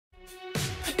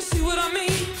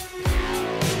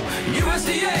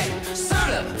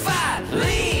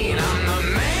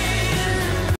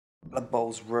the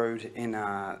Bowls Road in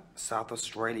South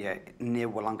Australia near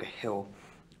Wollonga Hill.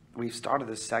 We've started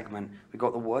this segment. We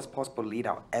got the worst possible lead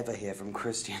out ever here from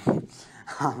Christian.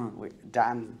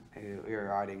 Dan, who we were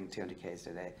riding 200Ks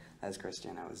today. There's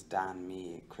Christian. It was Dan,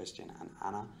 me, Christian, and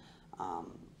Anna.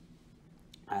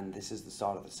 And this is the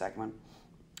start of the segment.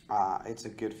 It's a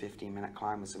good 15-minute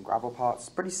climb with some gravel parts.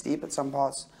 Pretty steep at some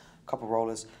parts, a couple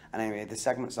rollers. And anyway, the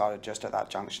segment started just at that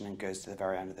junction and goes to the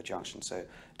very end of the junction. So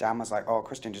Dan was like, oh,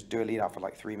 Christian, just do a lead out for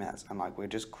like 3 minutes. And like, we're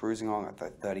just cruising along at the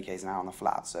 30Ks an hour on the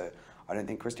flat. So I don't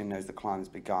think Christian knows the climb's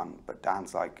begun, but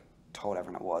Dan's like told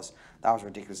everyone it was. That was a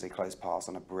ridiculously close pass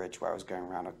on a bridge where I was going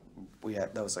around.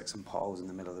 There was like some potholes in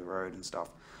the middle of the road and stuff.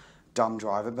 Dumb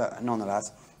driver, but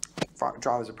nonetheless,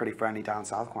 drivers are pretty friendly down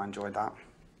south. Quite enjoyed that.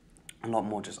 A lot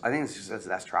more just, I think it's just there's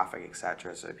less traffic,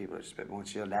 etc. So people are just a bit more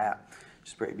chilled out.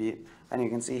 Just pretty beautiful. And you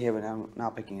can see here we're now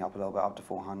picking up a little bit up to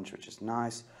 400, which is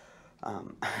nice.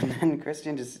 And then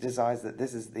Christian just decides that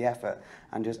this is the effort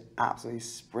and just absolutely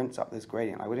sprints up this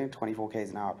gradient. Like we're doing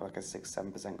 24Ks an hour for like a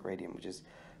 6-7% gradient, which is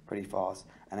pretty fast.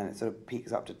 And then it sort of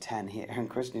peaks up to 10 here. And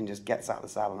Christian just gets out of the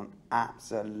saddle and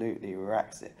absolutely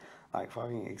wrecks it. Like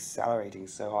fucking accelerating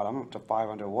so hard. I'm up to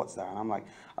 500 watts there. And I'm like,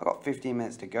 I've got 15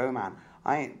 minutes to go, man.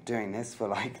 I ain't doing this for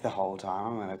like the whole time.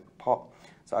 I'm going to pop.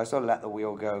 So I sort of let the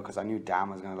wheel go because I knew Dan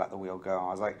was going to let the wheel go.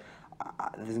 I was like,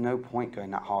 there's no point going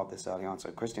that hard this early on.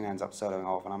 So Christian ends up soloing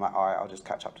off, and I'm like, all right, I'll just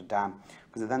catch up to Dan,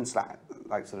 because it then sort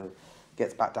of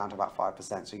gets back down to about 5%.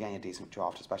 So you're getting a decent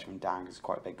draft, especially from Dan, because he's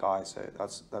quite a big guy. So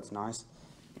that's nice.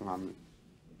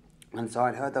 And so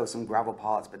I'd heard there was some gravel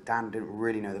parts, but Dan didn't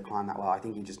really know the climb that well. I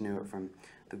think he just knew it from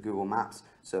the Google Maps.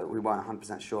 So we weren't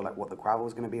 100% sure like what the gravel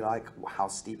was going to be like, how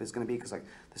steep it's going to be, because like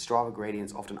the Strava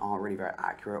gradients often aren't really very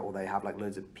accurate, or they have like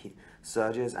loads of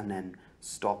surges and then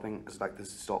stopping, it's like the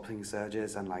stopping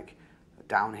surges, and like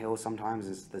downhill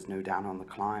sometimes there's no down on the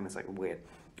climb. It's like weird.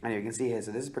 And you can see here,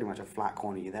 so this is pretty much a flat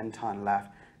corner. You then turn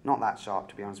left, not that sharp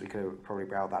to be honest. We could have probably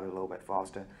barreled that a little bit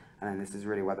faster. And then this is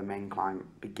really where the main climb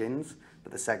begins,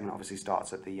 but the segment obviously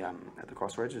starts at the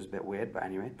crossroads, which is a bit weird, but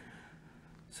anyway.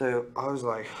 So I was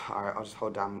like, all right, I'll just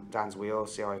hold Dan's wheel,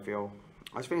 see how I feel.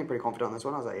 I was feeling pretty confident on this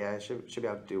one. I was like, yeah, should be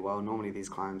able to do well. Normally these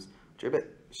climbs, which are a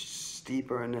bit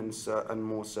steeper and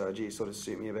more surgy, sort of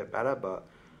suit me a bit better, but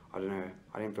I don't know.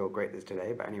 I didn't feel great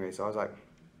today, but anyway, so I was like,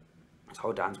 let's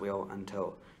hold Dan's wheel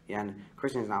until the end.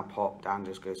 Christian's now popped. Dan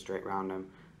just goes straight round him.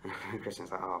 And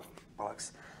Christian's like, oh,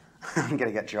 bollocks. I'm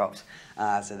gonna get dropped.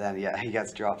 So then, yeah, he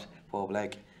gets dropped, poor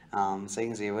Blake. So you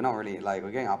can see we're not really, like,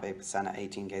 we're going up 8% at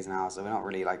 18Ks an hour, so we're not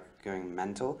really, like, going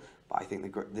mental. But I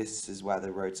think this is where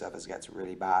the road surface gets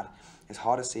really bad. It's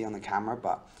hard to see on the camera,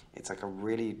 but it's like a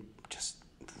really just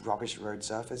rubbish road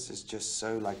surface. It's just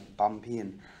so, like, bumpy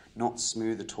and not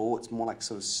smooth at all. It's more like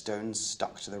sort of stones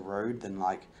stuck to the road than,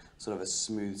 like, sort of a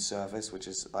smooth surface, which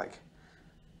is, like,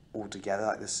 altogether,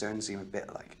 like, the stones seem a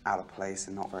bit, like, out of place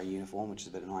and not very uniform, which is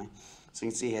a bit annoying. So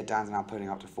you can see here, Dan's now putting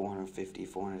up to 450,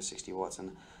 460 watts,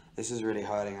 and this is really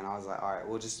hurting. And I was like, all right,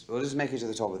 we'll just make it to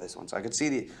the top of this one. So I could see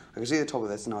the top of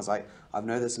this, and I was like, I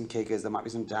know there's some kickers, there might be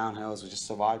some downhills. We'll just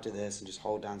survive to this and just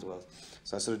hold Dan's wheels.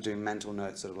 So I was sort of doing mental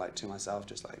notes, sort of like to myself,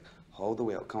 just like hold the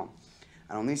wheel, come on.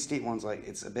 And on these steep ones, like,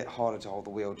 it's a bit harder to hold the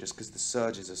wheel just because the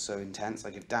surges are so intense.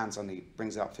 Like, if Dan suddenly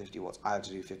brings it up 50 watts, I have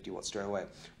to do 50 watts straight away.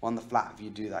 On the flat, if you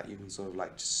do that, you can sort of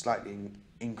like just slightly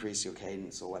increase your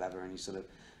cadence or whatever, and you sort of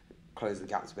close the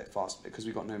gaps a bit faster. Because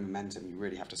we've got no momentum, you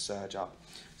really have to surge up.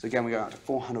 So again, we're going up to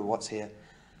 400 watts here.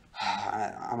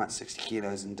 I'm at 60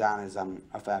 kilos, and Dan is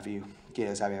a fair few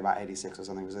kilos heavy, about 86 or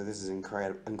something. So this is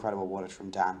incredible wattage from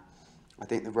Dan. I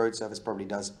think the road surface probably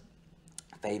does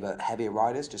favour heavier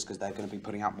riders just because they're going to be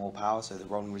putting out more power, so the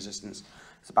rolling resistance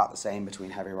is about the same between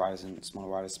heavy riders and smaller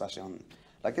riders, especially on,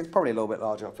 like, it's probably a little bit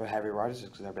larger for heavy riders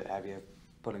just because they're a bit heavier,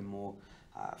 putting more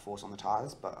force on the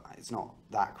tyres, but it's not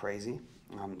that crazy.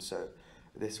 So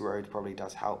this road probably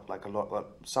does help, like, a lot. Well,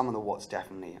 some of the watts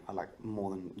definitely are like more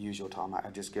than usual tarmac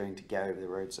are just going to get over the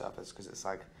road surface, because it's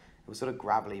like, it was sort of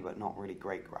gravelly but not really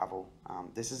great gravel.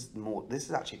 This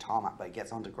is actually tarmac, but it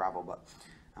gets onto gravel, but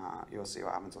you'll see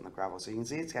what happens on the gravel. So you can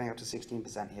see it's getting up to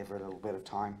 16% here for a little bit of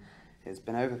time. It's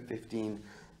been over 15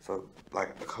 for like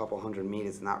a couple hundred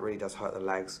meters, and that really does hurt the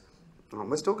legs.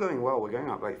 We're still going well. We're going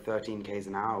up like 13Ks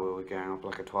an hour. We're going up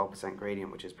like a 12%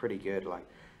 gradient, which is pretty good. Like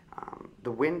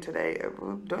the wind today, I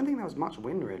don't think there was much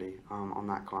wind really on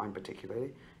that climb particularly.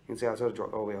 You can see I sort of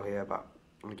dropped the wheel here, but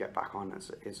when I get back on,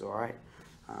 it's all right.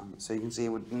 So you can see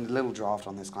with a little draft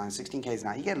on this climb, 16Ks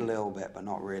now, you get a little bit, but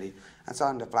not really. And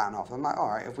starting to flatten off. I'm like, all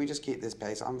right, if we just keep this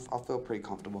pace, I'll feel pretty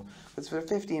comfortable. But for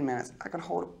 15 minutes, I can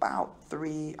hold about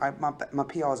my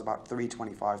PR is about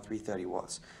 325, 330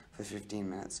 watts for 15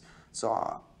 minutes.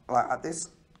 So like at this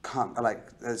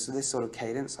so this sort of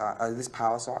cadence, this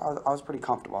power, so I was pretty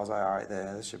comfortable. I was like, all right,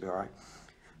 there, this should be all right.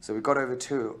 So we got over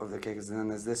 2 of the kickers, and then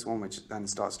there's this one which then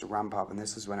starts to ramp up, and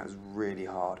this is when it was really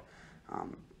hard.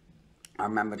 I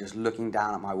remember just looking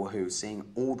down at my Wahoo, seeing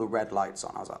all the red lights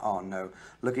on. I was like, oh no.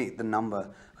 Looking at the number,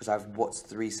 because I have watts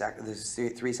 3 second, this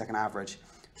is 3 second average,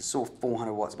 just saw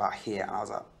 400 watts about here, and I was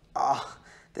like, ah,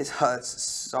 this hurts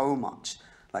so much.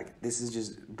 Like, this is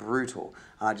just brutal.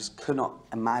 And I just could not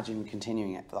imagine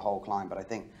continuing it for the whole climb. But I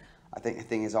think the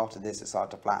thing is, after this, it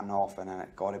started to flatten off, and then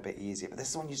it got a bit easier. But this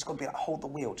is when you just got to be like, hold the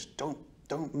wheel. Just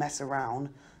don't mess around,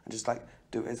 and just like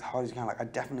do it as hard as you can. Like, I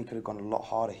definitely could have gone a lot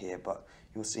harder here, but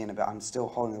you'll see in a bit. I'm still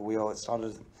holding the wheel. It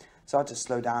started to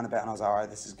slow down a bit, and I was like, all right,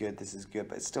 this is good.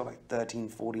 But it's still like 13,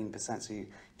 14%. So you're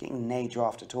getting no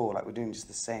draft at all. Like, we're doing just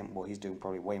the same. Well, he's doing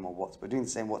probably way more watts. We're doing the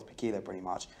same watts per kilo pretty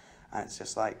much, and it's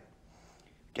just like,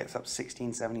 gets up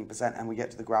 16, 17%, and we get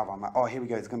to the gravel. I'm like, oh, here we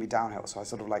go, it's going to be downhill. So I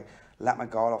sort of like let my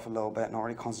guard off a little bit, not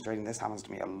really concentrating. This happens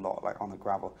to me a lot, like on the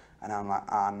gravel. And I'm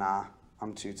like, nah,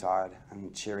 I'm too tired.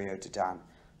 And cheerio to Dan.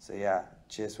 So yeah,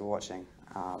 cheers for watching.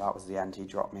 That was the end. He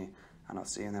dropped me, and I'll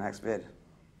see you in the next vid.